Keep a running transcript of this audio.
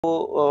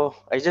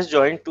I just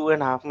joined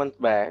 2.5 months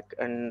back,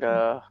 and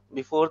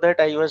before that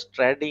I was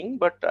trading,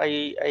 but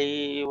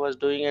I was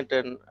doing it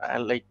and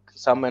like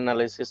some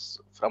analysis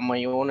from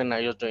my own, and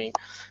I was doing.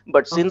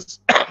 But Okay. since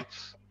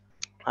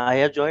I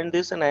have joined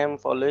this and I am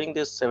following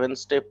this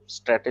 7-step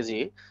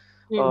strategy,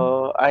 Hmm.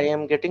 I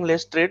am getting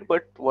less trade,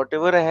 but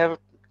whatever I have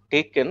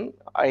taken,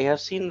 I have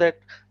seen that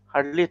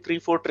hardly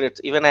 3-4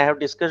 trades. Even I have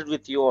discussed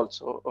with you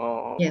also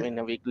Yes. in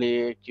a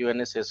weekly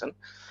Q&A session,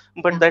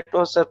 but Yeah. that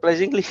was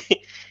surprisingly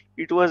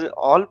it was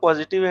all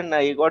positive, and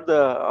I got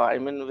the I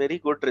mean very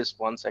good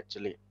response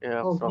actually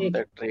Oh, from great.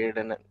 that trade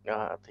and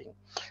thing,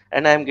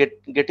 and I'm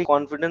getting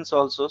confidence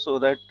also, so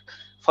that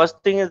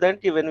first thing is that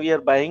when we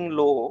are buying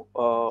low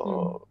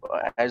Hmm.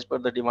 as per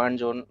the demand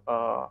zone,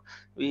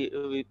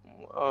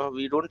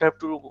 we don't have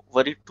to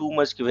worry too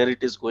much where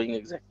it is going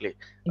exactly.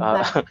 uh,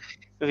 Exactly.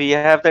 we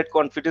have that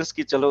confidence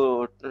ki chalo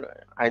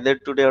either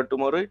today or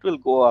tomorrow it will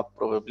go up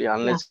probably, Yeah.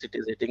 unless it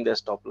is hitting the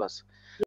stop loss.